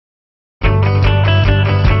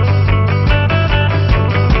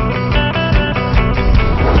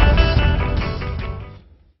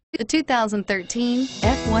The 2013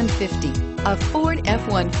 F-150. A Ford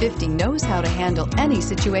F-150 knows how to handle any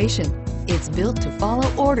situation. It's built to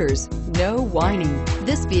follow orders, no whining.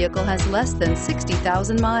 This vehicle has less than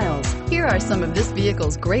 60,000 miles. Here are some of this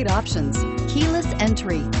vehicle's great options: keyless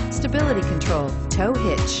entry, stability control, tow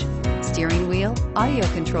hitch, steering wheel audio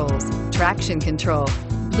controls, traction control,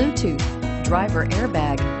 Bluetooth, driver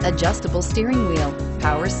airbag, adjustable steering wheel,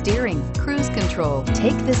 power steering, cruise control.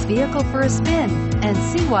 Take this vehicle for a spin and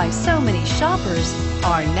see why so many shoppers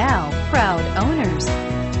are now proud owners.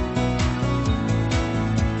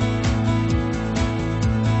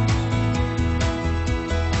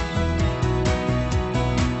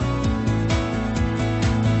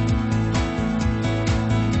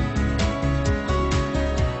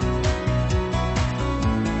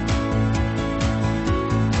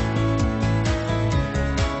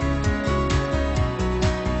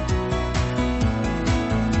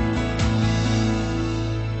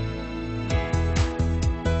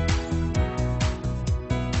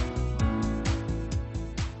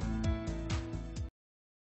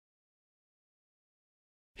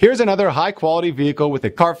 Here's another high-quality vehicle with a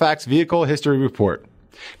Carfax Vehicle History Report.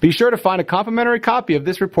 Be sure to find a complimentary copy of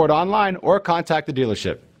this report online or contact the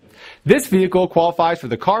dealership. This vehicle qualifies for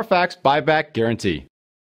the Carfax Buyback Guarantee.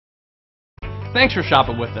 Thanks for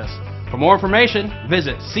shopping with us. For more information,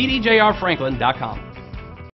 visit cdjrfranklin.com.